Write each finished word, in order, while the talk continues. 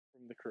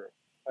the crew.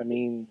 I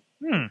mean,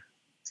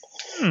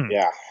 Hmm.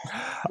 yeah.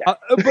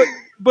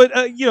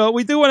 But you know,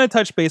 we do want to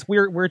touch base.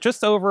 We're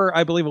just over,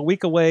 I believe, a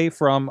week away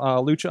from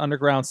Lucha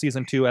Underground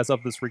season 2 as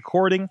of this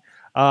recording,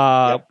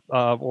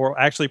 or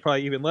actually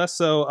probably even less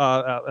so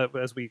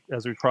as we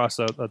cross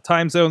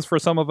time zones for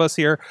some of us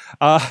here.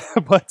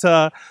 But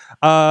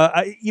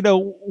you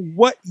know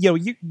what? You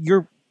know,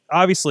 you're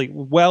obviously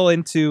well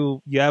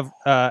into. You have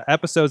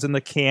episodes in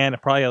the can,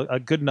 probably a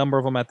good number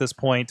of them at this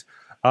point.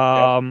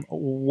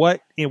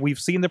 What, you know, we've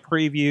seen the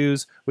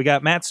previews. We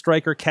got Matt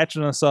Stryker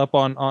catching us up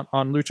on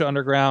Lucha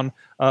Underground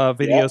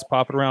videos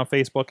popping around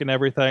Facebook and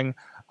everything.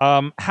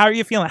 How are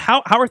you feeling?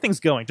 How are things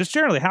going? Just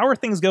generally, how are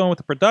things going with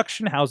the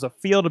production? How's it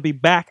feel to be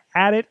back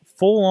at it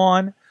full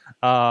on?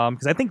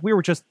 Because I think you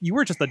were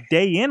just a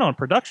day in on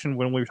production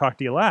when we talked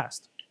to you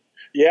last.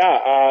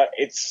 Yeah,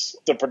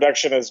 the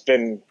production has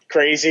been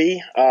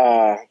crazy.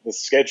 The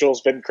schedule's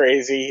been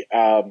crazy.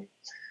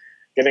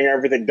 Getting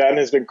everything done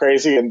has been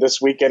crazy, and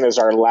this weekend is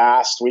our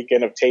last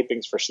weekend of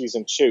tapings for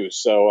season 2.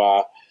 So,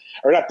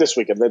 or not this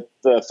weekend, the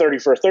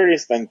 31st,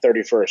 30th, then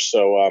 31st.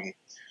 So,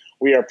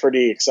 we are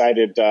pretty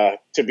excited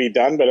to be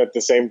done, but at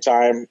the same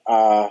time,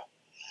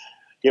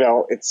 you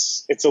know,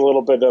 it's a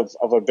little bit of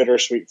a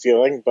bittersweet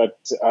feeling, but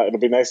it'll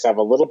be nice to have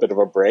a little bit of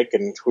a break,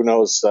 and who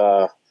knows,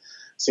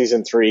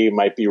 season 3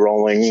 might be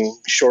rolling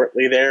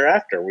shortly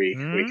thereafter. We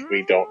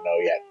don't know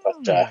yet,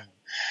 but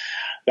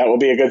that will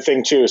be a good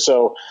thing too.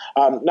 So,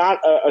 not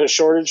a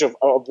shortage of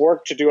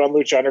work to do on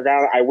Lucha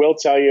Underground. I will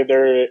tell you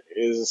there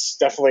is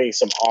definitely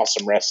some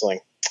awesome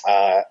wrestling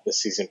this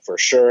season for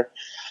sure.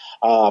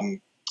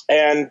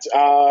 And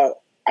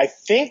I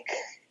think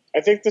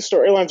the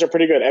storylines are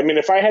pretty good. I mean,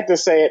 if I had to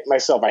say it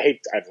myself, I hate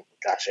to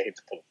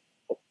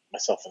put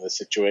myself in this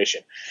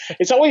situation.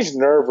 It's always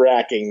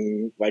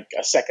nerve-wracking, like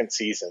a second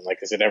season. Like,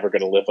 is it ever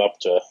going to live up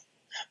to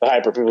the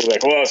hype? People are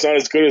like, well, it's not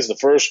as good as the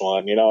first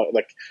one, you know.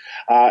 Like,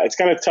 it's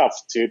kind of tough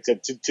to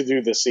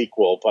do the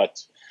sequel, but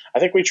I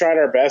think we tried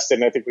our best,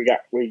 and I think we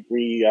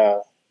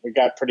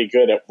got pretty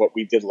good at what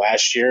we did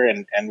last year,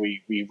 and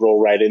we roll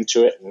right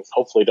into it, and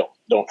hopefully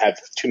don't have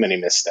too many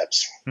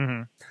missteps.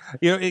 Mm-hmm.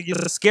 You know,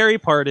 the scary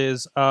part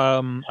is,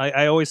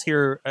 I always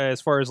hear,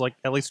 as far as like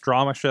at least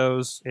drama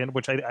shows, in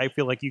which I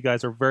feel like you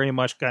guys are very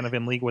much kind of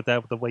in league with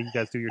that, with the way you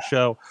guys do your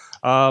show.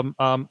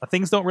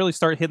 Things don't really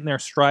start hitting their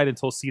stride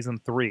until season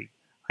 3.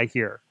 I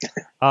hear,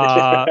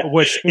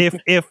 which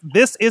if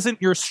this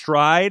isn't your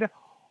stride,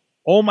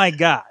 oh my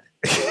god.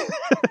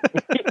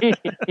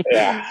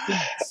 Yeah,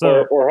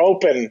 so we're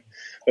hoping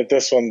that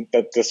this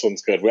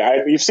one's good.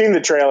 You've seen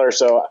the trailer,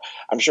 so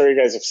I'm sure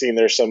you guys have seen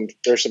there's some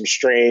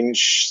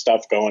strange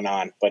stuff going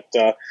on, but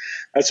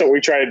that's what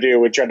we try to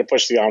do. We try to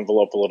push the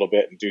envelope a little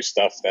bit and do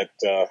stuff that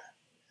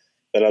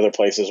other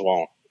places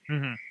won't.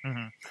 Mm-hmm,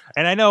 mm-hmm.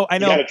 And I know.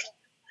 You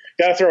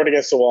gotta throw it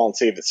against the wall and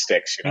see if it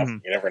sticks. You know, mm-hmm.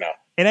 You never know.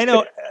 And I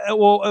know,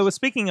 well,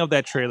 speaking of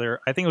that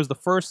trailer, I think it was the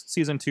first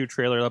season 2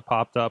 trailer that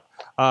popped up.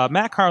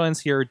 Matt Carlins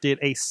here did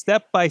a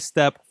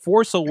step-by-step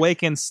Force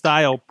Awakens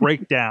style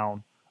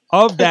breakdown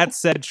of that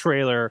said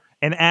trailer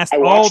and asked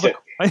all the...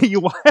 You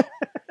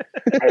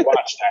I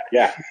watched that,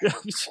 yeah.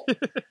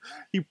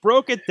 He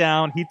broke it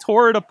down. He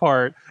tore it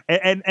apart.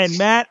 And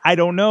Matt, I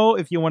don't know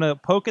if you want to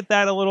poke at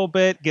that a little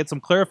bit, get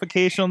some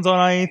clarifications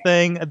on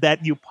anything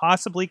that you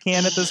possibly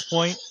can at this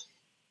point.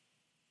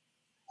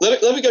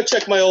 Let me go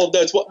check my old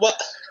notes.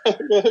 What?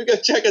 Let me go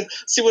check and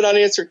see what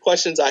unanswered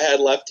questions I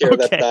had left here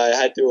that I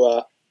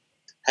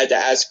had to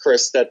ask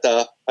Chris that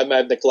I might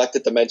have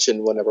neglected to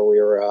mention whenever we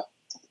were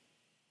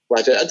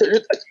watching.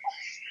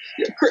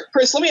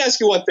 Chris, let me ask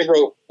you one thing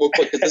real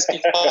quick, because this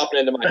keeps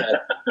popping into my head.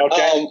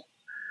 Okay.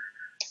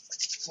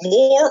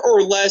 More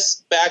or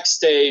less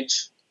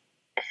backstage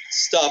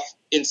stuff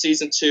in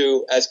season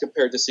 2 as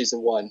compared to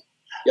season 1?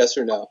 Yes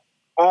or no?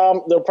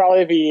 There'll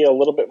probably be a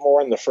little bit more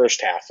in the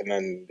first half, and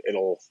then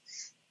it'll,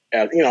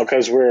 you know,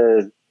 because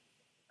we're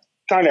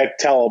trying to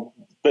tell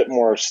a bit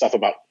more stuff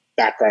about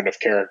background of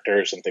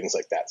characters and things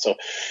like that. So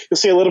you'll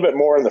see a little bit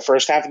more in the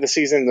first half of the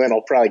season, and then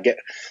it'll probably get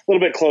a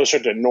little bit closer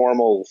to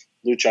normal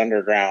Lucha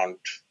Underground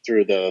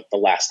through the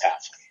last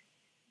half.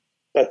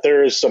 But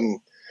there's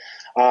some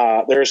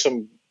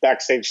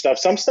backstage stuff.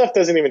 Some stuff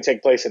doesn't even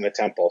take place in the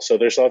temple. So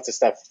there's lots of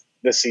stuff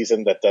this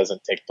season that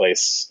doesn't take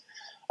place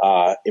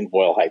in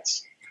Boyle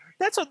Heights.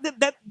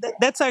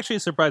 That's actually a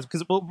surprise,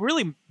 because, well,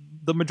 really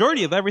the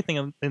majority of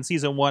everything in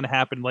season 1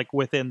 happened like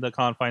within the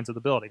confines of the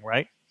building,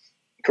 right?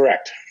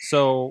 Correct.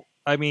 So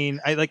I mean,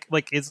 I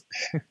like it's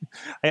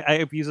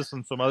I've used this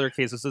in some other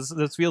cases.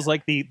 This feels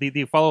like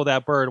the Follow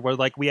That Bird, where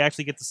like we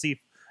actually get to see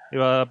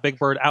Big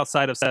Bird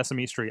outside of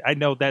Sesame Street. I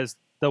know that is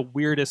the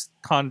weirdest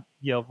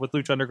with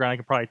Lucha Underground I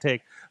could probably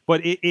take,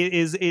 but it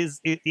is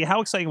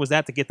how exciting was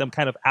that to get them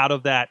kind of out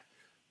of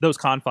those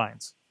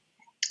confines?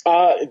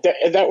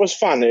 That was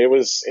fun.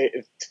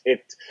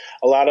 It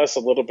allowed us a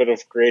little bit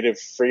of creative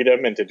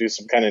freedom and to do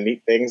some kind of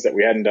neat things that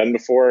we hadn't done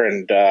before,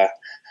 and that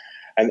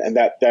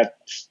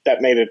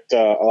made it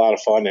a lot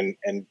of fun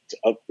and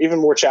even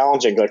more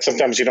challenging. Like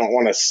sometimes you don't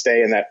want to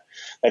stay in that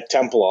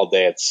temple all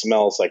day. It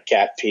smells like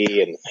cat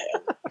pee and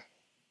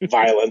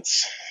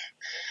violence.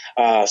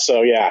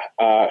 So yeah,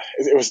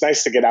 it was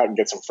nice to get out and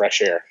get some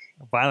fresh air.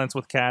 Violence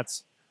with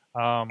cats.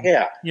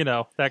 Yeah,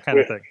 that kind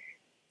of thing.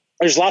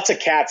 There's lots of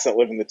cats that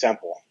live in the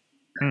temple.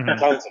 Mm-hmm.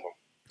 Tons of them.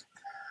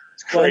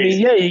 Well, I mean,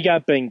 yeah, you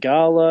got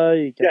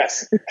Bengala.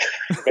 Yes.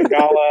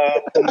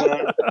 Bengala,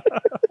 Puma,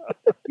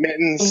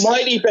 Mittens.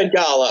 Mighty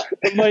Bengala.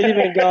 Mighty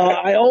Bengala.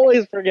 I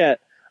always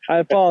forget. I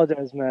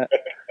apologize, Matt.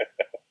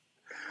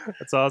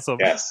 That's awesome.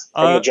 Yes,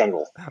 from the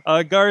jungle.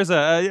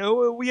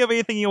 Garza, we have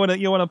anything you want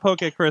to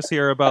poke at Chris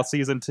here about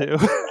season 2?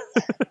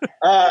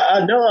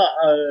 No,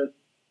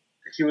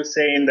 he was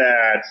saying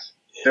that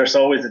there's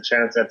always a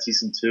chance that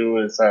season 2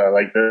 is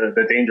like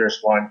the dangerous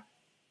one.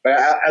 But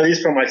at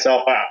least for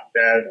myself,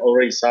 that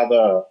already saw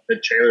the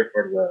trailer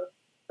for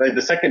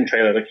the second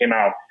trailer that came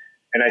out,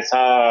 and I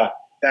saw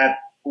that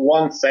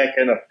 1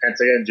 second of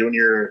Pentagon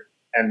Jr.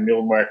 and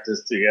Mil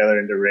Muertes together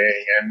in the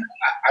ring, and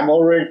I'm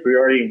already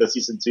pre-ordering the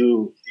season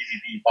 2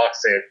 DVD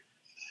box set,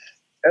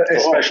 a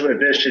special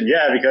edition.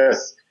 Yeah,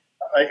 because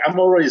like I'm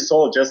already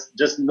sold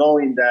just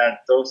knowing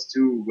that those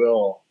two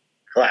will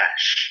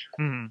clash.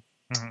 Mm-hmm.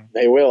 Mm-hmm.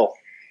 They will.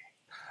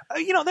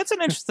 That's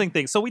an interesting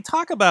thing. So we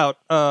talk about,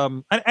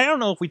 I don't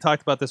know if we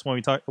talked about this when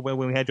we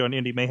had you on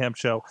Indie Mayhem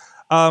show,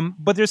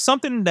 but there's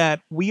something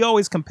that we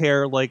always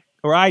compare, like,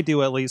 or I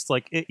do at least,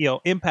 like,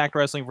 Impact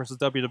Wrestling versus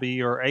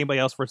WWE or anybody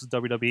else versus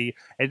WWE.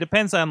 And it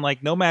depends on,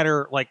 like, no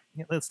matter, like,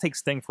 let's take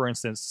Sting, for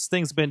instance.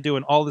 Sting's been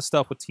doing all this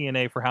stuff with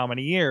TNA for how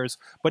many years,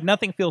 but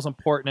nothing feels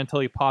important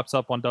until he pops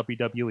up on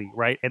WWE,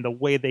 right? And the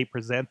way they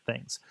present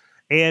things.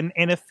 And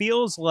it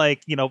feels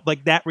like,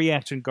 like that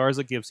reaction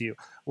Garza gives you,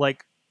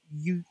 like,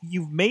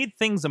 you've made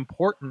things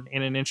important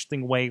in an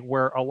interesting way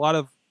where a lot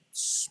of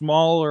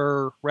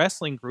smaller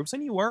wrestling groups,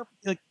 and you are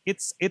like,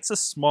 it's a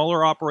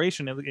smaller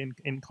operation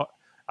in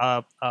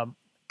can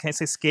I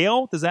say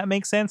scale? Does that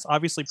make sense?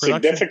 Obviously,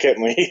 production.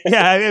 Significantly.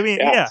 Yeah, I mean,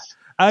 yeah.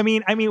 I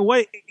mean,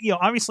 what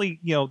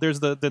obviously, there's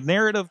the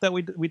narrative that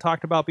we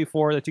talked about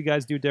before that you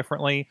guys do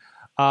differently.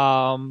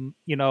 What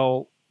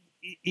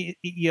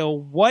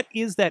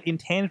is that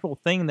intangible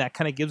thing that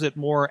kind of gives it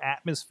more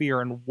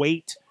atmosphere and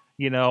weight?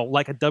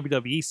 Like a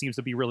WWE seems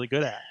to be really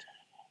good at.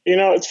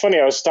 It's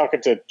funny. I was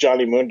talking to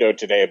Johnny Mundo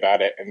today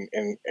about it,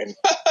 and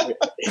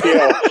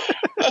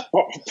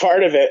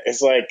part of it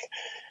is like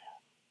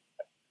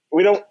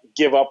we don't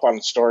give up on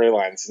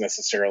storylines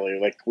necessarily.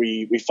 Like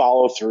we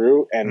follow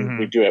through and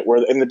we do it.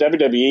 Where in the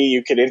WWE,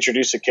 you could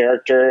introduce a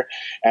character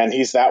and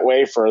he's that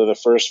way for the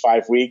first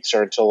 5 weeks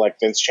or until like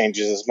Vince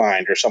changes his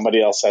mind or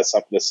somebody else has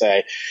something to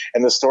say.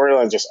 And the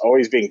storyline just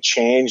always being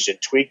changed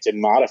and tweaked and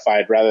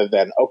modified rather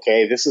than,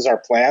 okay, this is our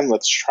plan.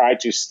 Let's try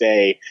to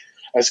stay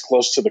as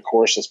close to the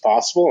course as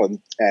possible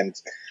and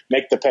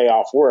make the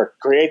payoff work,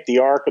 create the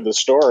arc of the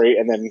story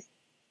and then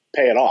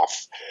pay it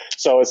off.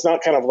 So it's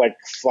not kind of like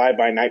fly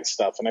by night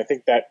stuff. And I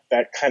think that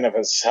kind of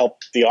has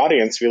helped the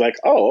audience be like,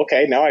 oh,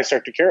 okay, now I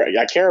start to care.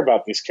 I care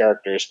about these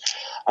characters.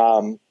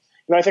 I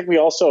think we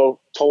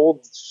also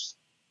told,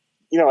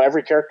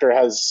 every character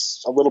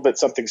has a little bit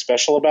something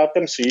special about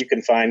them. So you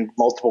can find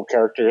multiple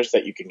characters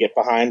that you can get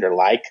behind or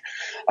like.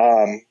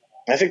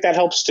 I think that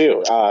helps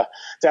too, to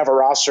have a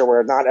roster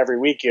where not every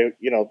week, the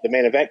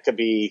main event could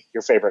be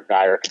your favorite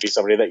guy or it could be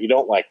somebody that you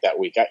don't like that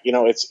week.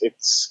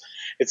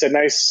 It's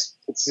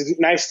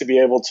nice to be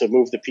able to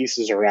move the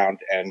pieces around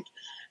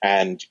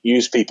and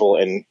use people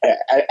at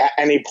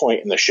any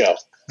point in the show.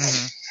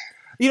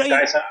 Mm-hmm.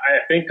 Guys, I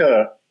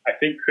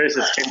think Chris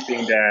is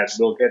hinting that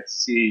we'll get to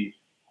see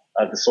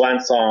the swan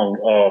song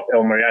of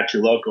El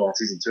Mariachi Loco on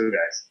season 2,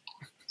 guys.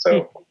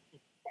 So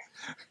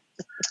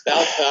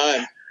about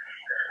time.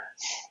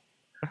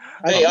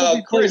 Hey,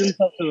 Chris,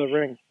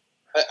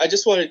 I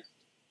just wanted.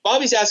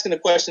 Bobby's asking a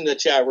question in the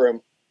chat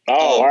room.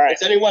 Oh, all right.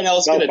 Is anyone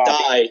else going to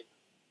die?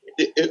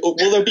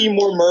 Will there be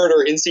more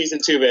murder in season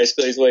 2,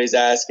 basically, is what he's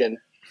asking.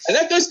 And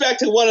that goes back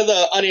to one of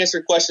the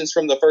unanswered questions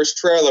from the first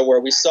trailer where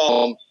we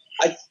saw him.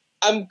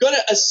 I'm going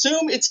to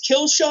assume it's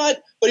Killshot,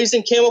 but he's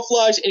in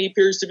camouflage and he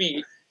appears to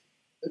be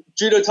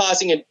judo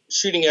tossing and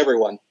shooting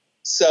everyone.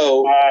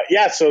 So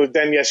so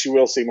then, yes, you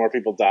will see more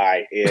people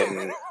die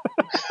in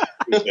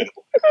season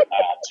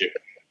 2.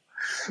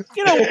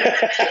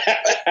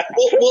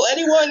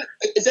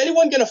 Is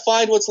anyone going to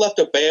find what's left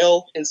of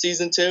Bale in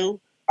season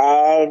 2?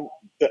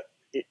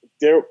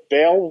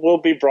 Bale will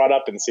be brought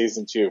up in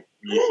season 2.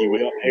 He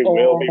will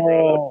be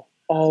brought up.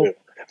 Oh,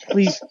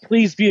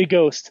 please be a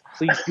ghost.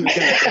 Please be a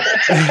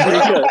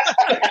ghost.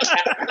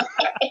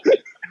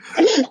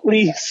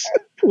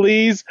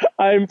 Please,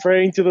 I'm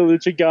praying to the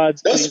Lucha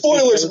gods. No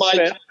spoilers,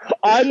 Mike.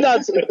 I'm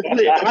not.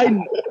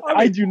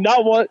 I do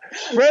not want.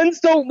 Friends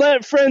don't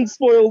let friends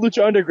spoil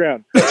Lucha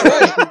Underground. That's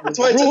right. That's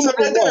why it's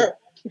right there.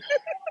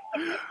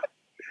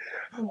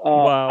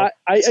 Wow.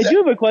 I do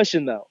have a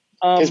question though.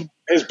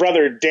 His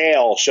brother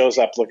Dale shows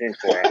up looking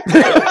for him.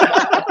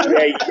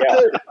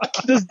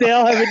 Does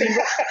Dale have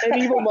an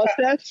evil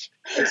mustache?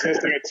 He's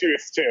missing a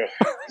tooth too.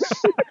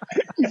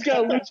 He's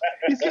got a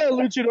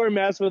luchador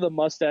mask with a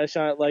mustache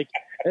on it. Like,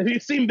 have you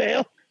seen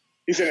Bale?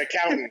 He's an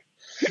accountant.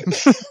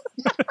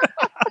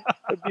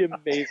 That'd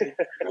be amazing.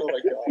 Oh my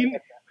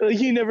god.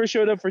 He never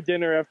showed up for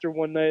dinner after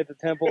one night at the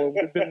temple, and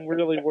we've been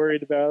really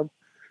worried about him.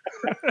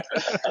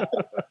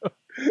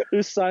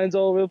 There's signs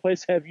all over the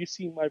place. Have you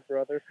seen my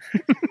brother?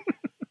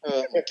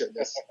 Oh my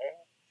goodness.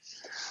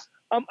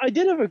 I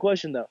did have a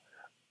question though.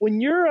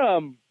 When you're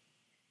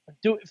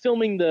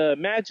filming the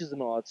matches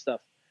and all that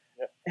stuff,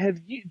 do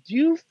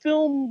you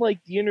film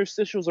like the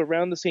interstitials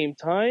around the same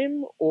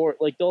time, or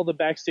like all the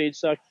backstage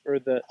stuff, or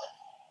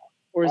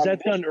is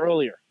that done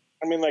earlier?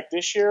 I mean, like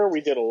this year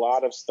we did a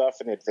lot of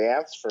stuff in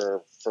advance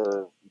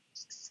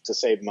to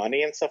save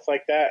money and stuff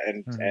like that,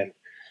 and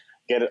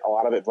get a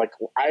lot of it. Like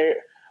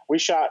we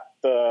shot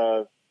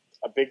a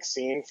big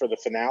scene for the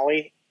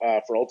finale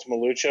for Ultima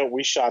Lucha.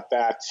 We shot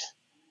that,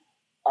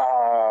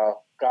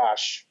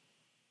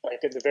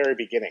 like at the very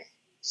beginning.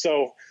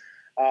 So,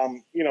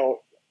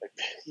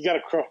 you got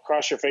to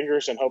cross your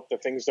fingers and hope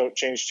that things don't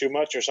change too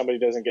much, or somebody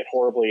doesn't get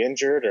horribly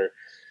injured, or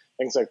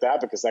things like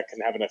that, because that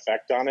can have an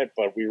effect on it.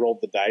 But we rolled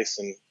the dice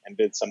and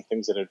did some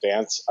things in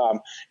advance.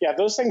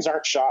 Those things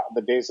aren't shot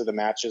the days of the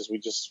matches.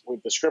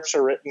 The scripts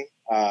are written.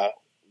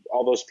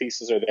 All those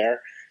pieces are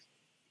there.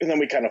 And then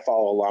we kind of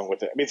follow along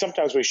with it. I mean,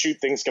 sometimes we shoot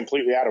things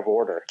completely out of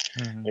order.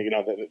 Mm-hmm.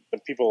 The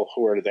people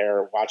who are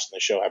there watching the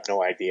show have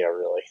no idea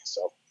really.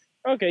 So.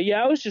 Okay.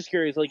 Yeah. I was just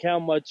curious, like how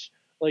much,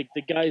 like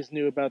the guys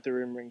knew about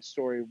their in-ring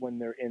story when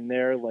they're in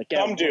there. Like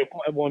some do.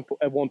 At one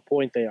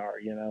point they are,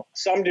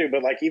 Some do,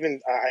 but like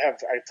even I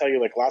tell you,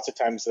 like lots of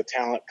times the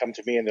talent come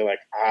to me and they're like,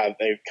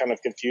 they're kind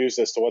of confused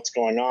as to what's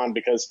going on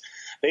because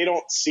they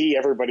don't see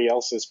everybody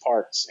else's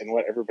parts and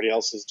what everybody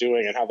else is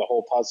doing and how the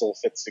whole puzzle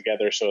fits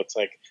together. So it's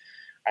like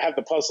I have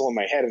the puzzle in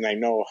my head and I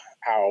know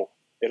how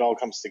it all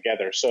comes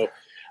together. So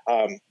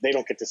they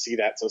don't get to see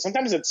that. So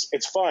sometimes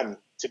it's fun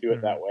to do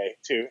it that way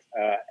too,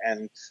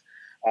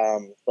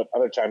 but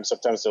other times,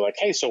 sometimes they're like,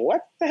 hey, so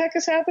what the heck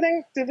is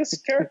happening to this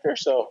character?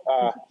 So,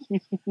 you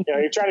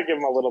try to give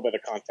them a little bit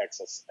of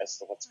context as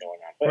to what's going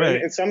on. But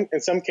right. in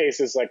some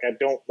cases, like I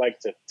don't like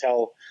to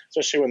tell,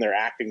 especially when they're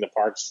acting the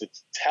parts, to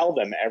tell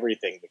them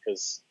everything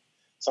because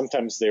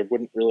sometimes they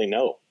wouldn't really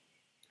know.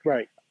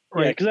 Right.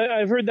 Yeah, because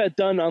I've heard that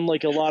done on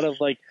like a lot of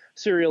like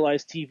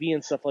serialized TV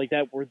and stuff like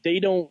that, where they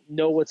don't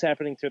know what's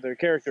happening to their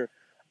character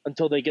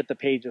until they get the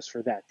pages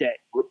for that day.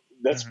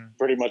 That's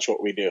pretty much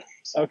what we do.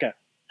 So. Okay.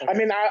 I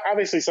mean,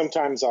 obviously,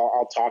 sometimes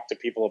I'll talk to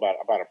people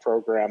about a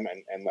program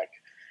and like,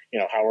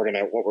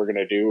 what we're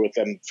gonna do with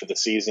them for the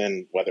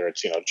season, whether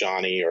it's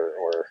Johnny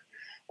or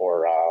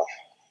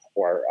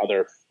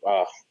other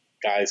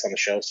guys on the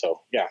show.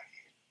 So yeah,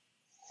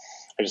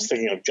 I was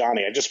thinking of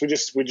Johnny. We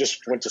just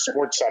went to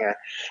Sports Center.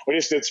 We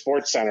just did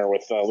Sports Center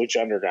with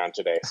Lucha Underground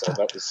today. So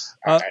that was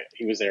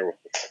he was there with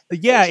me.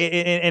 Yeah,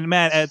 and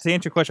Matt, to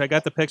answer your question, I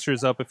got the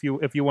pictures up. If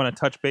you want to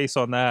touch base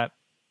on that.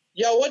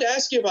 Yeah, I wanted to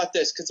ask you about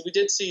this because we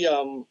did see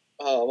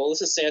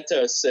Melissa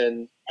Santos,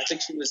 and I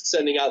think she was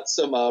sending out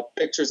some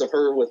pictures of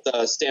her with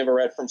Stan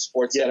Barrett from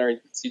Sports Center, and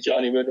you can see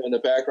Johnny Mundo in the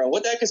background.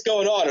 What the heck is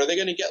going on? Are they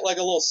going to get like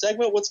a little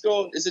segment? What's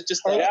going? Is it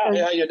just hey,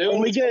 how you doing?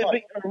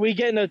 Are we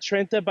getting a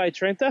Trenta by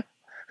Trenta?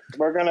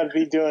 We're gonna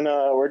be doing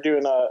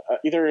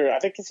either I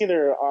think it's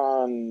either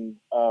on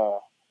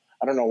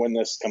I don't know when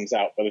this comes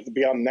out, but it'll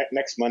be on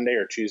next Monday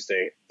or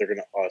Tuesday. They're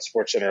gonna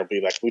Sports Center will be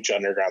like Lucha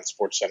Underground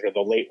Sports Center, the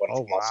late one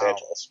from Los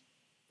Angeles.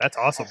 That's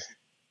awesome.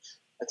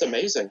 That's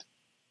amazing.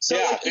 So,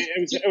 yeah,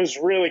 it was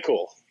really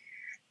cool.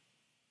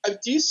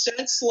 Do you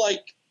sense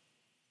like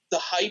the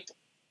hype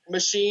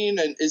machine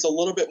and is a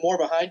little bit more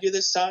behind you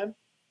this time?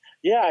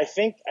 Yeah, I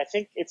think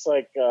it's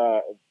like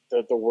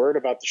the word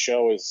about the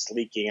show is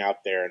leaking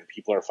out there and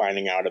people are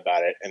finding out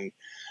about it, and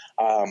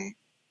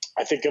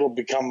I think it'll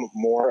become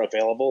more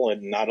available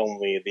in not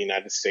only the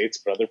United States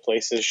but other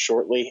places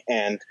shortly,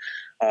 and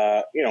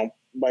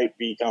might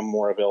become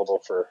more available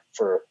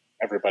for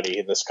everybody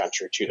in this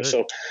country too. Good.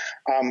 So,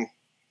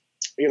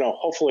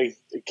 hopefully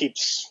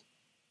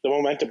the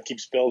momentum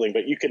keeps building,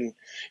 but you can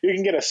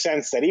get a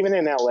sense that even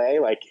in LA,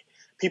 like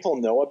people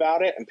know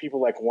about it and people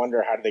like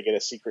wonder how do they get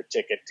a secret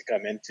ticket to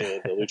come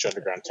into the Lucha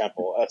Underground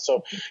Temple.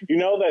 So,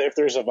 that if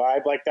there's a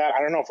vibe like that,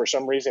 I don't know, for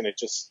some reason,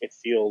 it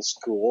feels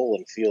cool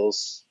and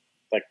feels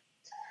like,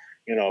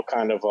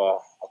 kind of a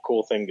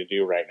cool thing to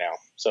do right now.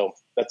 So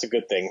that's a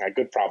good thing, a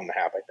good problem to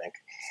have, I think.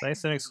 It's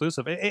nice and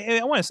exclusive.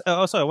 I want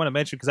to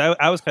mention, because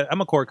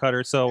I'm a cord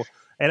cutter, so,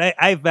 and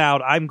I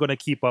vowed I'm going to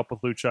keep up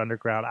with Lucha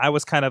Underground. I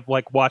was kind of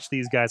like watch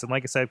these guys, and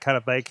like I said, kind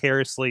of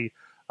vicariously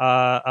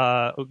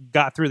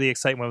got through the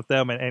excitement with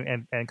them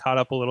and caught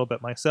up a little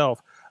bit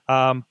myself.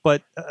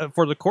 But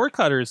for the cord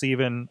cutters,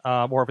 even,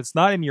 or if it's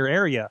not in your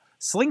area,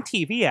 Sling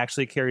TV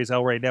actually carries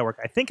El Rey Network,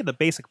 I think, in the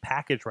basic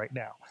package right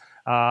now.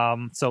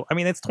 So I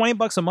mean, it's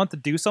 $20 a month to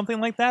do something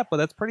like that, but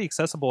that's pretty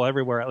accessible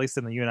everywhere, at least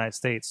in the United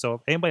States. So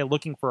if anybody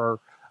looking for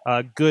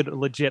good,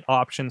 legit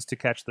options to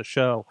catch the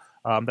show,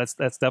 that's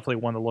definitely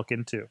one to look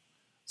into.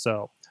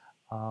 So,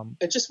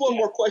 and just one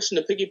more question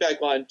to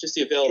piggyback on just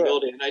the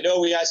availability. Sure. And I know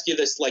we ask you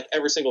this like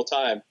every single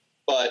time,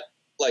 but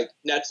like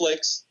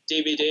Netflix,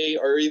 DVD,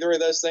 are either of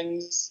those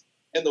things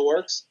in the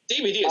works?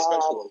 DVD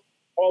especially.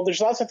 Well,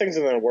 there's lots of things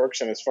in the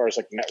works, and as far as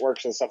like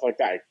networks and stuff like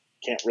that,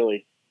 can't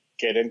really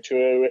get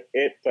into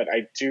it, but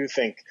I do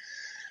think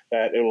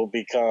that it will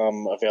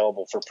become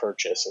available for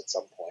purchase at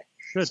some point.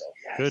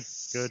 Good,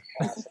 so,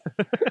 good.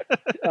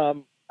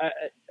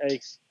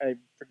 I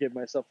forgive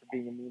myself for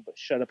being mean, but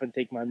shut up and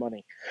take my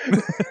money.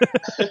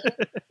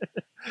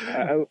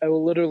 I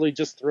will literally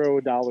just throw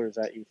dollars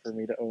at you for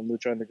me to own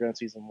Lucha Underground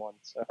Season 1.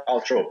 So.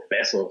 I'll throw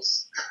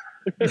pesos.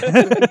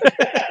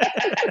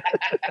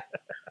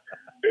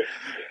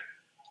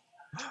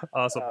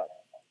 Awesome.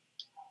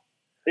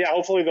 Yeah,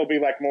 hopefully there'll be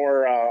like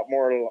more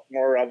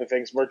other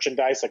things,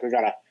 merchandise. Like we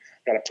got a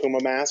Puma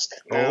mask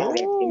now. We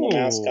got a Puma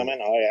mask coming.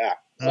 Oh yeah.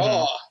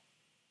 Oh,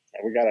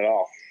 Yeah, we got it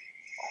all.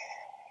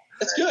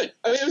 that's good.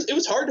 I mean, it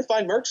was hard to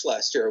find merch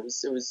last year. It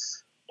was.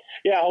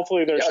 Yeah,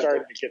 hopefully they're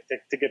starting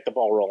to get the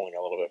ball rolling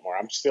a little bit more.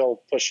 I'm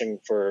still pushing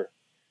for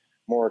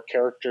more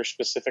character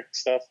specific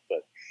stuff, but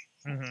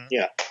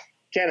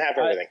can't have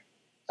everything.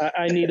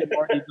 I need a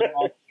Marty the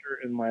Moth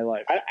shirt in my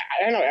life.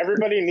 I know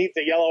everybody needs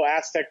a yellow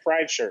Aztec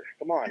Pride shirt.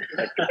 Come on,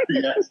 like,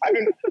 Yes.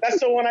 that's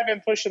the one I've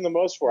been pushing the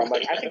most for. I'm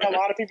like, I think a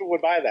lot of people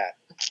would buy that.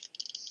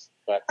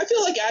 But I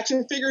feel like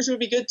action figures would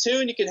be good too,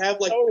 and you could have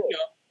like totally.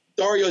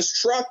 Dario's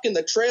truck and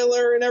the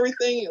trailer and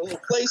everything, a little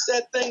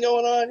playset thing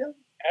going on.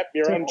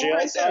 Your own jail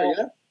cell.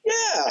 There,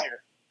 yeah,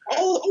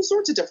 all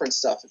sorts of different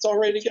stuff. It's all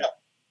ready to go.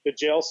 The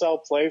jail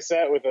cell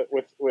playset with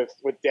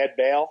dead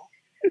Bale.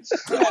 With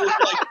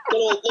like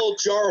little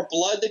jar of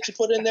blood that you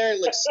put in there,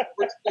 like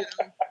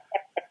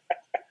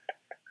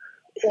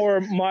Or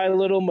My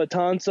Little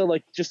Matanza,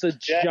 like just a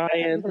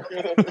giant.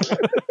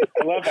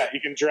 I love that. You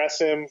can dress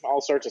him,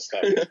 all sorts of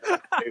stuff. Amazing.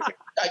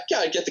 I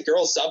gotta get the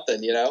girls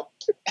something, you know.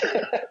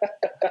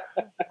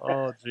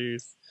 Oh,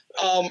 jeez.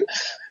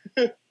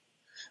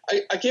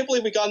 I can't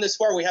believe we've gone this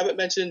far. We haven't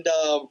mentioned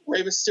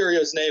Rey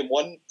Mysterio's name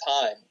one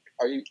time.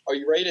 Are you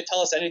ready to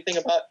tell us anything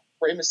about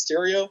Rey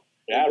Mysterio?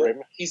 Yeah,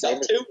 he's up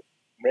to.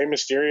 Rey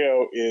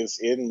Mysterio is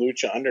in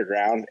Lucha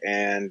Underground,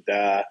 and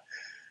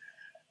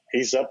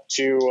he's up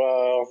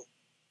to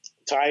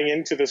tying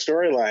into the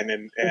storyline.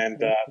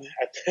 And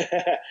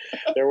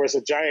there was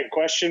a giant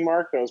question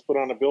mark that was put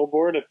on a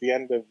billboard at the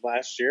end of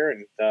last year,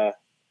 and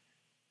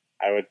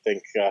I would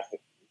think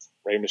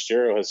Rey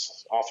Mysterio has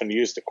often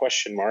used a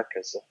question mark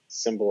as a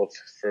symbol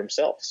for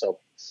himself.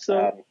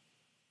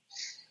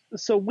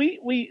 So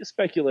we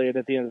speculated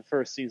at the end of the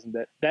first season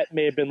that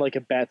may have been like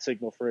a bat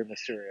signal for Rey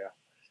Mysterio.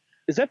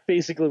 Is that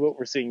basically what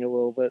we're seeing a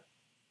little bit?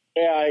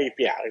 Yeah,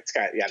 it's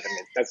kind of, I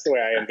mean, that's the way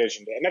I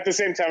envisioned it. And at the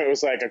same time, it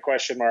was like a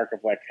question mark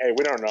of like, hey,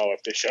 we don't know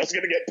if this show's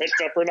going to get picked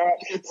up or not,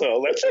 so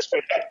let's just put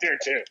it up there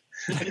too.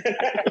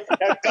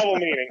 That's double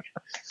meaning.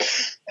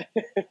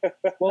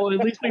 Well, at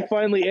least we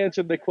finally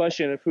answered the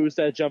question of who's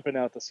that jumping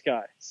out the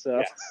sky.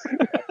 So,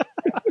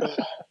 yes.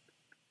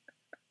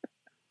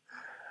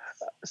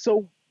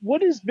 So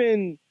what has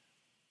been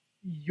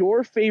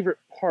your favorite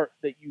part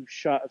that you've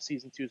shot of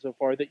season 2 so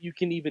far that you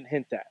can even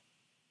hint at?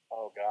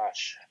 Oh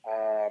gosh,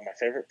 my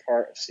favorite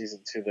part of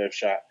season 2 that I've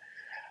shot.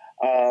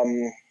 I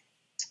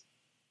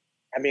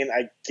mean,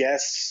 I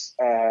guess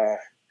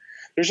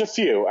there's a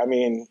few. I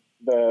mean,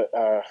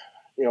 the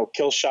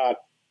kill shot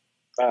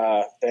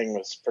thing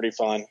was pretty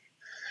fun.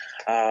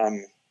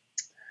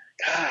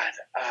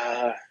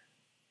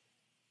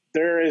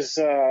 There's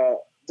a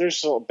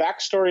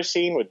backstory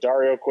scene with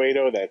Dario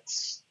Cueto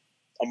that's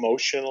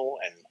emotional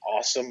and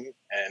awesome,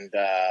 and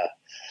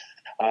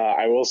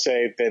I will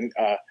say then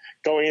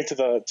going into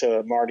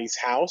to Marty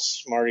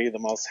the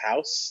Moth's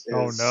house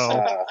is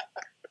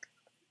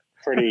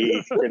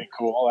pretty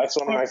cool. That's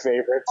one of my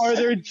favorites. Are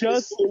there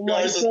just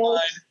light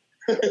bulbs?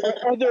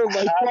 Are there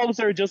light bulbs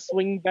that are just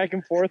swinging back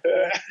and forth all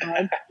the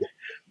time?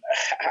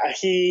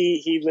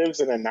 He lives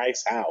in a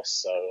nice house,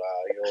 so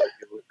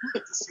you'll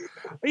get to see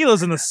him. He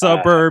lives in the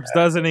suburbs,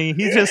 doesn't he?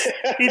 He just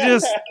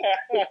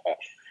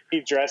he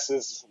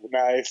dresses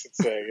nice, and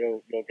so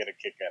you'll get a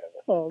kick out of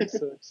it. Oh, I'm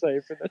so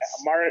excited for this.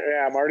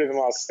 Marty the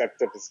Moth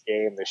stepped up his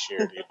game this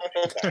year, dude.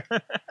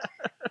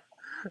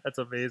 That's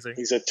amazing.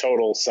 He's a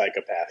total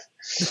psychopath.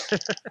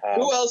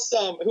 Who else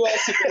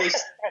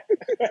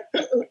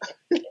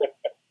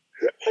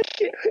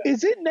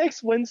Is it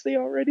next Wednesday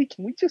already?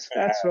 Can we just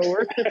fast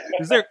forward?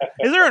 Is there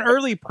an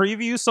early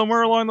preview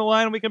somewhere along the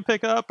line we can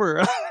pick up,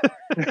 or?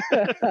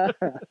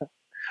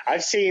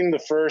 I've seen the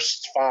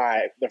first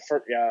 5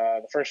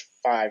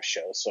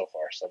 shows so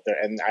far,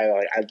 and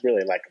I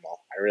really like them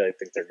all. I really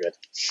think they're good.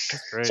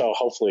 That's great. So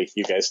hopefully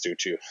you guys do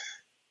too.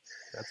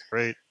 That's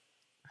great.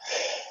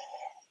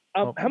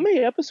 How many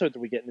episodes are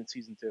we getting in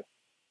season 2?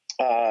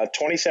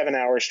 27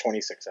 hours,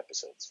 26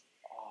 episodes.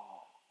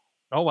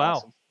 Oh wow!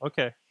 Awesome.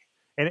 Okay.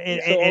 So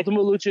Ultima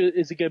Lucha,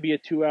 is it going to be a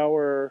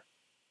 2-hour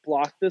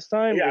block this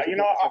time? Yeah, you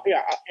know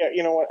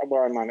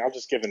what? I'll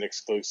just give an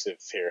exclusive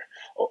here.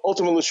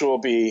 Ultima Lucha will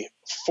be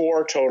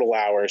 4 total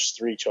hours,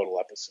 3 total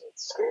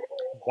episodes.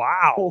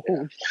 Wow.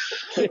 Oh,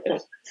 shit.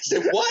 Say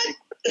what?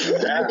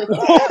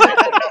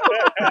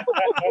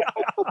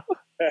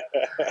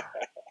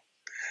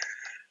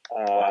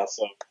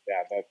 So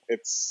yeah,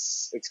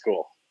 it's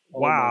cool.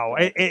 Wow.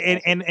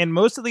 And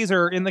most of these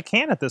are in the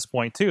can at this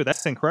point too.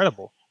 That's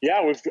incredible. Yeah,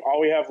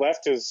 all we have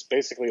left is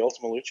basically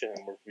Ultima Lucha,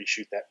 and we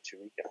shoot that in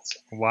 2 weekends.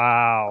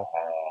 Wow.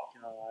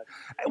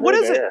 God. What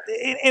is there.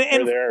 it?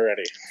 And we're there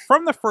already.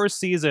 From the first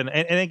season,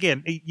 and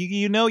again,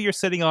 you know you're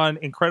sitting on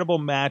incredible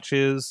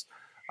matches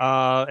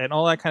and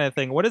all that kind of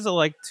thing. What is it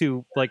like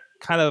to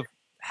kind of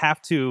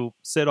have to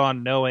sit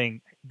on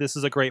knowing this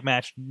is a great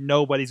match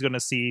nobody's going to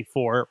see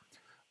for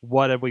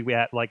what have we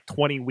at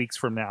 20 weeks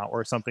from now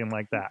or something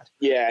like that?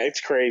 Yeah, it's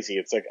crazy.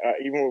 It's like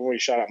even when we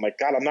shot, I'm like,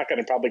 God, I'm not going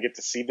to probably get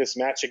to see this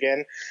match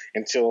again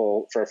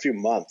for a few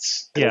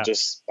months. Yeah.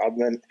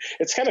 Then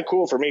it's kind of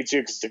cool for me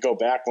too, because to go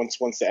back once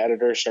the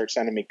editor starts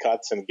sending me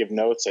cuts and give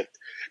notes to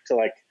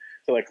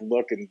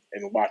look and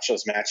watch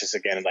those matches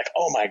again and like,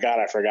 oh my God,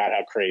 I forgot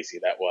how crazy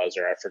that was,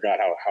 or I forgot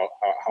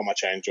how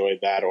much I enjoyed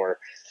that, or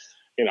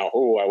I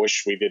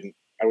wish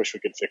we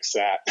could fix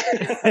that.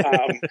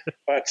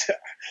 But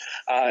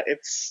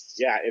it's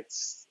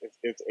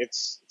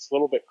a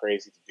little bit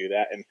crazy to do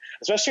that, and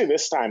especially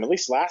this time. At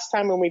least last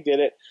time when we did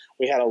it,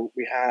 we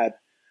had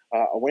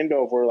a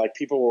window where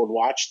people would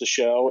watch the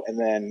show, and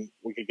then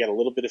we could get a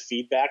little bit of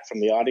feedback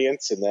from the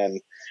audience, and then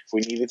if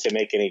we needed to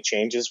make any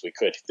changes, we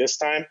could. This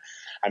time,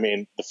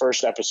 the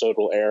first episode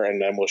will air,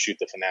 and then we'll shoot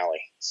the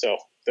finale. So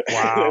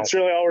wow. That's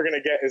really all we're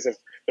gonna get is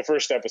the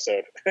first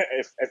episode.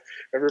 if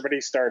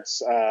everybody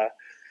starts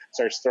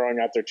throwing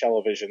out their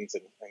televisions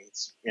and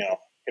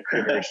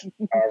computers,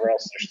 however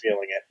else they're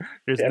stealing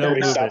it.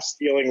 Everybody stops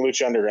stealing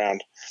Lucha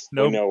Underground.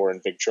 We know we're in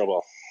big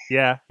trouble.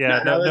 Yeah.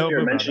 Now that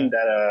you mentioned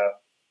that,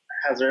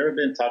 has there ever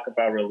been talk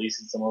about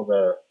releasing some of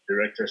the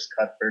director's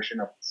cut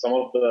version of some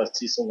of the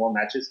season 1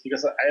 matches?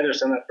 Because I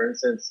understand that, for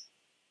instance,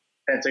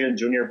 Pentagon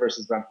Jr.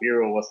 versus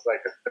Vampiro was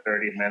like a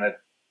 30-minute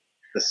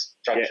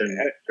destruction.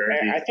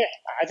 Yeah,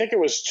 I think it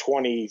was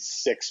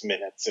 26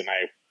 minutes, and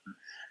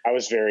I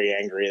was very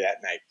angry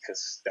that night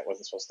because that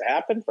wasn't supposed to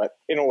happen. But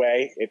in a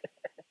way, it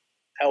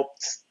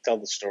helped tell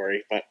the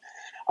story. But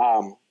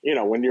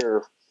when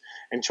you're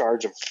in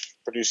charge of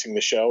producing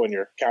the show and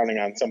you're counting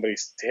on somebody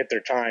to hit their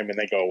time and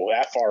they go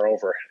that far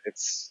over,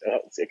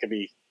 it can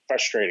be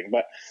frustrating.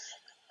 But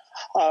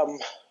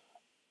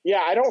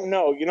I don't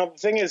know. The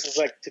thing is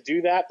to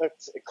do that,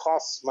 it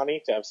costs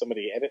money to have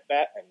somebody edit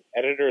that, and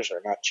editors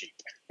are not cheap.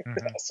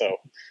 Mm-hmm. So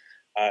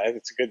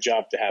it's a good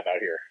job to have out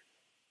here.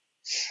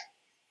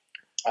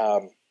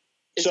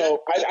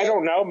 I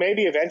don't know,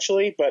 maybe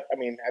eventually, but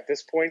at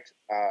this point,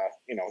 I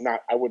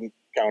wouldn't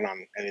count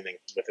on anything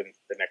within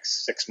the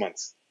next 6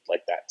 months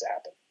like that to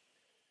happen.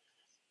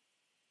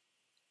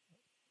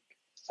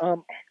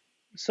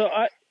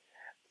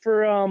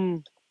 For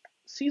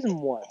season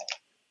 1,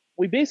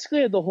 we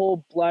basically had the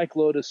whole Black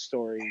Lotus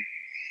story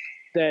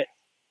that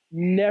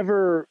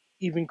never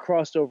even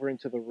crossed over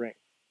into the ring.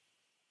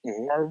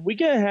 Mm-hmm. Are we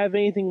gonna have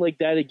anything like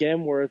that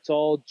again, where it's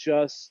all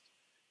just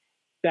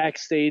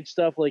backstage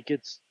stuff, like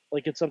it's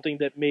something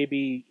that may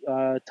be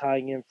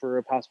tying in for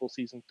a possible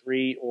season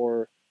 3,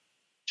 or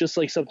just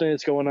something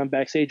that's going on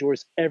backstage, or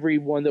is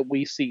everyone that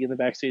we see in the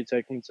backstage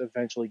segments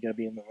eventually going to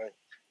be in the ring?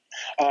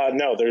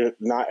 No, they're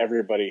not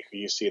everybody who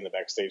you see in the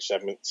backstage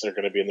segments are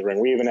going to be in the ring.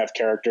 We even have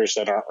characters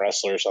that aren't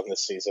wrestlers on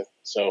this season.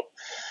 So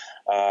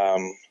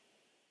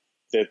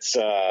it's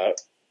there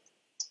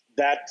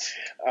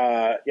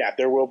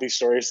will be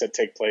stories that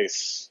take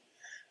place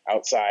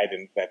outside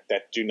and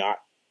that do not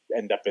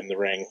end up in the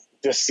ring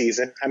this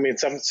season.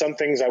 Some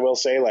things I will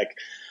say,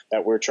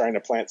 that we're trying to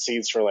plant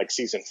seeds for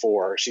season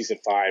 4 or season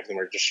 5, and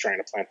we're just trying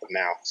to plant them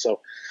now.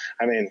 So,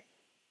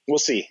 we'll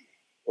see.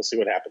 We'll see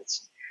what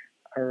happens.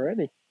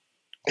 Alrighty.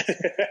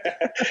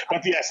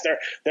 But yes,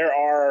 there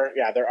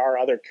are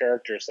other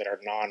characters that are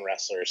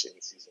non-wrestlers in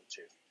season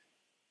 2,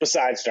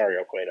 besides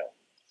Dario Cueto.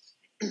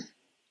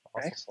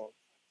 Awesome. Excellent.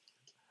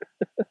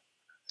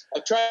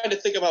 I'm trying to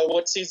think about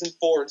what season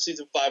 4 and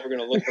season 5 are going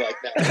to look like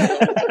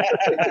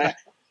now.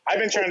 I've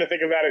been trying to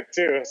think about it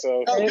too.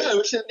 So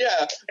good.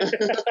 Yeah.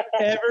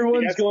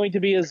 Everyone's going to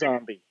be a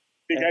zombie.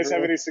 If you guys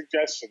have any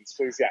suggestions,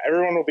 please. Yeah,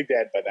 everyone will be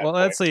dead by that. Well,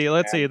 point.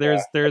 Let's see.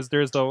 There's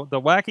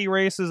the Wacky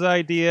Races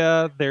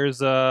idea.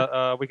 There's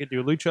we could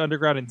do Lucha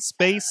Underground in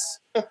space.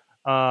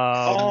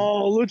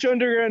 Lucha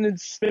Underground in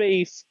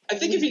space. I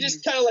think if you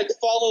just kind of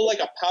follow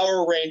a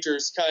Power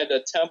Rangers kind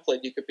of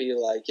template, you could be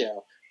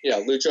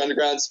Lucha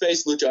Underground in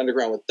space, Lucha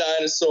Underground with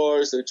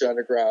dinosaurs, Lucha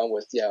Underground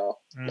with Well,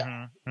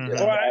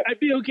 I'd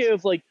be okay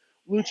with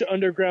Lucha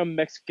Underground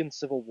Mexican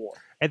Civil War,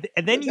 and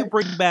then you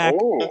bring back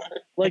the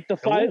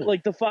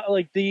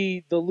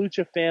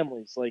Lucha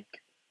families,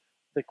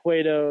 the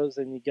Cuetos,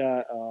 and you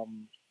got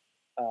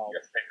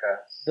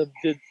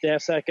the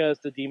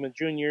Aztecas, the Demon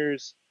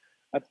Juniors,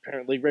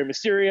 apparently Rey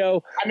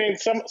Mysterio.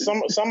 Some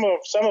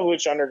of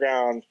Lucha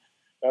Underground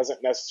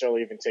doesn't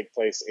necessarily even take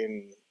place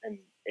in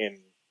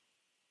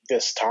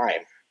this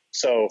time.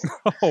 So,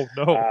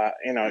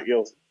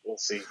 you'll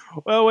see.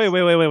 Well,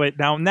 wait.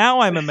 Now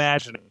I'm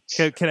imagining.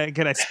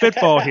 Can I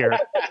spitball here?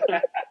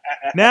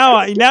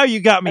 Now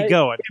you got me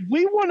going. If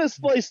we want to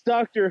splice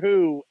Doctor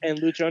Who and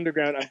Lucha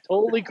Underground, I'm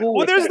totally cool.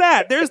 Well, there's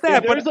that. There's a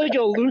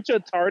Lucha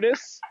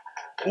TARDIS.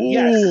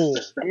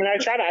 Yes. I mean, I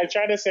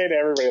try to say to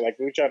everybody, like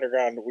Lucha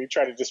Underground, we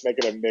try to just make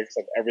it a mix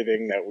of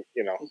everything that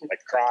like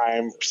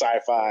crime,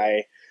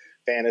 sci-fi,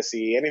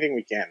 fantasy, anything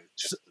we can.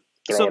 Just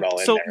throw it all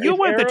in there. You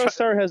went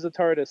Aerostar has a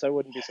TARDIS, I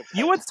wouldn't be surprised.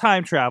 You went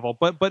time travel,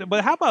 but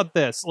how about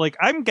this? Like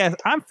I'm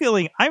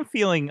feeling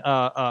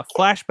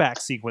flashback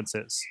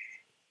sequences,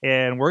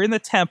 and we're in the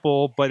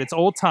temple, but it's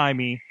old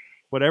timey.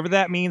 Whatever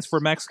that means for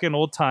Mexican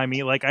old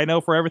timey. Like I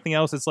know for everything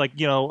else, it's like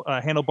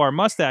handlebar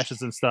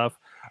mustaches and stuff.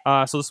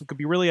 So this could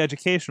be really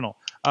educational.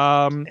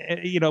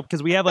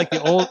 Because we have like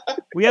the old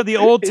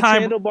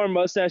time handlebar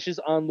mustaches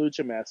on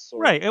lucha masks,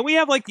 right? And we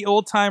have like the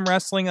old time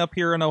wrestling up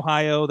here in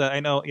Ohio that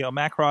I know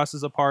Matt Cross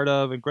is a part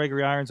of, and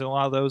Gregory Irons and a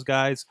lot of those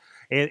guys.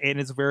 And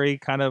it's very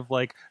kind of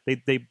like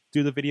they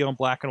do the video in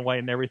black and white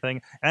and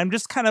everything. And I'm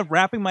just kind of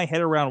wrapping my head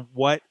around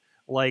what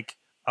like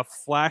a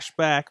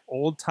flashback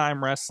old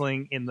time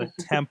wrestling in the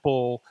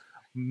temple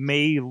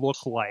may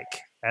look like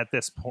at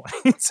this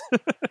point.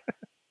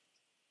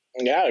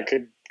 Yeah, it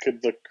could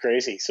look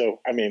crazy.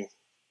 So I mean,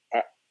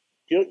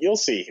 you'll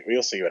see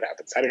what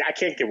happens. I mean, I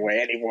can't give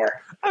away any more.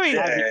 I mean,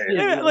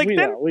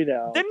 we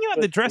know. Then you have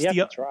to dress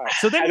the.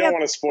 So then I don't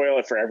want to spoil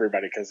it for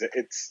everybody because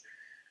it's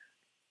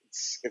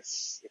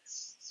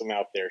some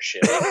out there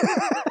shit.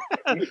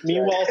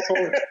 Meanwhile,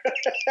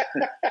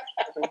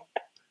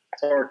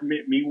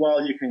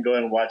 meanwhile, you can go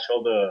and watch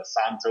all the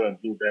Santo and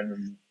Blue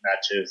Demon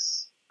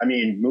matches. I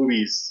mean,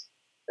 movies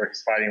where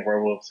he's fighting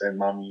werewolves and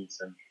mummies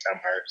and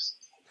vampires.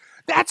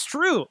 That's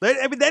true.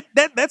 I mean,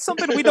 that's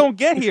something we don't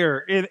get here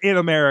in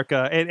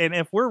America. And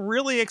if we're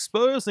really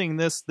exposing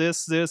this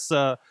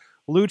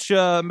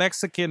lucha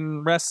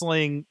Mexican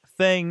wrestling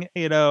thing,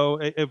 via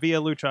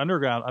Lucha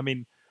Underground, I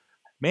mean,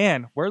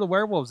 man, where are the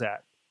werewolves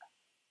at?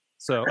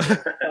 So,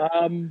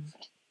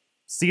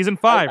 season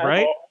 5,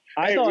 right?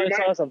 I thought I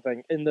saw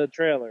something in the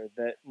trailer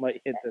that might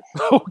hint this.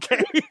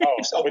 Okay.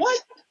 So what?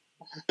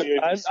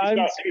 I'm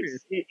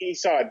serious. He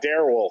saw a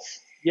darewolf.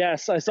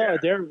 Yes, I saw a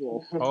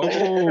darewolf. Oh.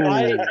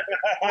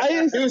 I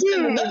It was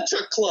in the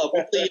Nunchuck Club.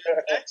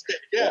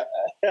 Yeah.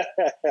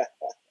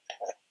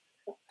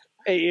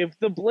 Hey, if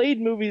the Blade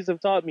movies have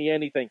taught me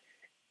anything,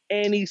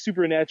 any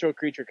supernatural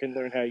creature can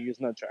learn how to use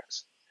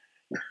nunchucks.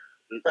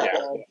 Yeah.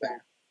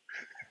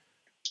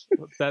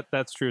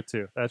 That's true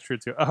too.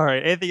 All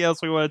right. Anything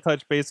else we want to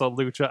touch base on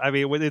Lucha? I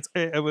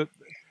mean,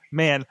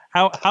 man,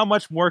 how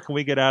much more can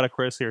we get out of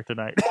Chris here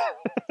tonight?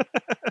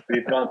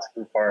 We've gone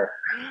too far.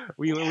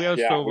 We have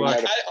so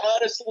much. I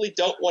honestly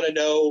don't want to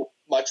know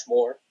much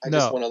more. I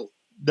just want to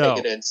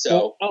take it in.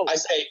 So I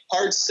say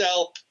hard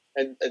sell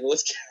and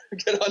let's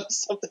get on to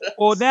something else.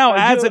 Well, now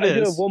I do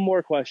have one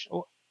more question.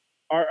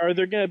 Are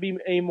there going to be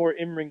any more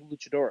in-ring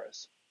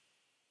luchadoras?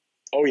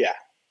 Oh yeah.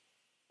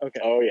 Okay.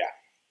 Oh yeah.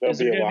 There'll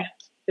be a lot.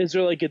 Is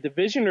there like a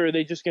division, or are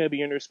they just going to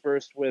be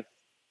interspersed with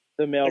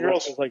the male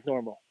wrestlers like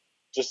normal?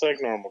 Just like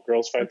normal.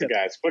 Girls fight the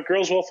guys. But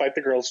girls will fight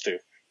the girls too.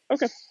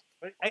 Okay.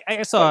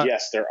 I saw.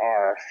 Yes, there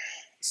are.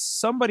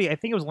 Somebody, I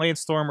think it was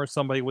Lance Storm or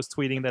somebody, was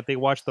tweeting that they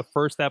watched the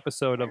first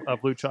episode of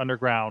Lucha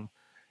Underground.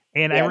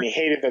 And he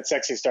hated that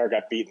Sexy Star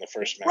got beat in the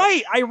first match.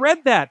 Right, I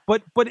read that.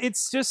 But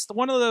it's just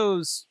one of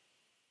those,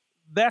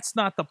 that's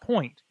not the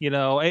point,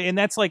 And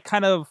that's like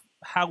kind of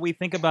how we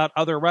think about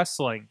other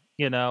wrestling,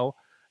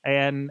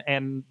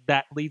 and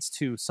that leads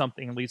to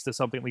something,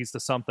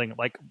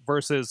 like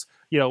versus,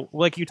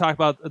 like you talk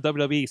about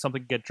WWE,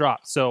 something get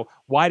dropped. So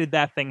why did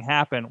that thing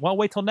happen? Well,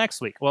 wait till next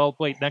week. Well,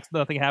 wait,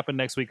 nothing happened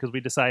next week because we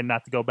decided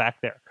not to go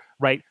back there,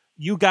 right?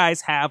 You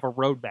guys have a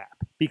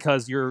roadmap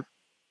because you're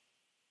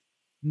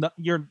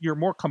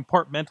more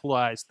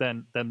compartmentalized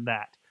than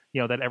that,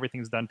 that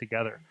everything's done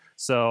together.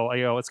 So,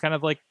 it's kind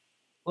of like,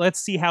 let's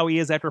see how he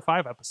is after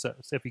 5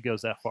 episodes, if he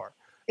goes that far.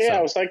 Yeah,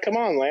 I was like, come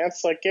on,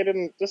 Lance, like get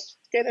into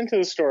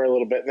the story a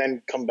little bit, and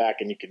then come back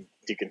and you can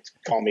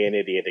call me an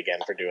idiot again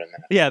for doing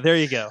that. Yeah, there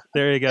you go.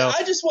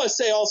 I just want to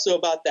say also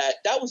about that.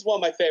 That was one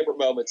of my favorite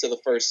moments of the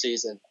first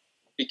season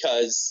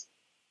because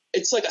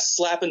it's like a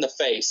slap in the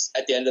face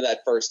at the end of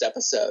that first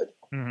episode.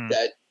 Mm-hmm.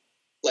 That,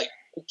 like,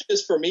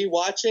 just for me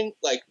watching,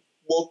 like,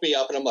 woke me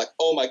up, and I'm like,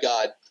 oh my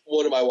god,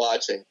 what am I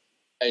watching?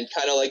 And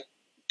kind of like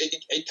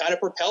it kind of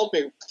propelled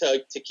me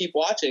to keep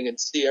watching and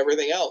see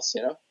everything else,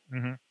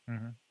 Mm-hmm.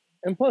 Mm-hmm.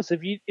 And plus,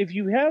 if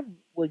you have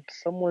like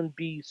someone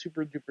be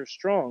super duper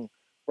strong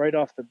right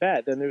off the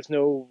bat, then there's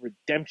no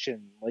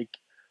redemption. Like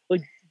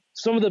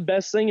some of the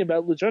best thing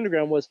about Lucha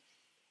Underground was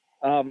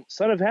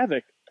Son of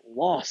Havoc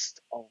lost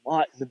a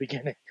lot in the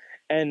beginning,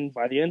 and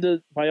by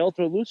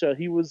Ultima Lucha,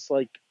 he was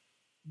like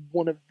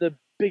one of the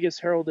biggest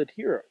heralded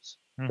heroes.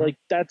 Mm-hmm. Like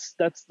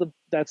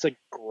that's a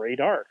great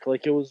arc.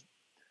 Like it was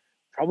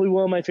probably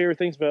one of my favorite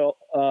things about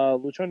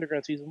Lucha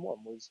Underground season 1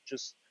 was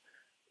just.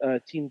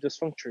 Team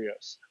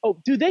Dysfunctrios. Oh,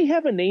 do they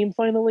have a name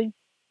finally?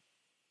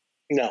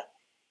 No.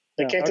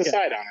 They can't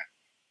decide on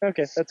it.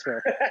 Okay, that's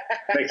fair.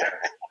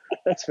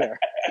 That's fair.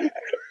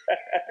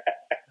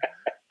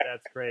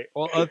 That's great.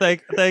 Well,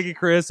 thank you,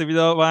 Chris. If you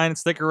don't mind,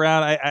 stick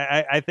around.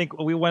 I think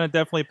we want to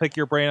definitely pick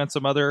your brain on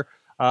some other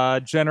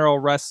general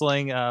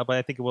wrestling, but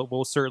I think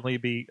we'll certainly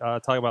be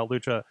talking about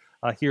Lucha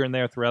here and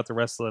there throughout the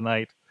rest of the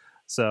night.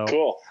 So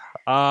cool.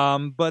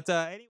 But anyway.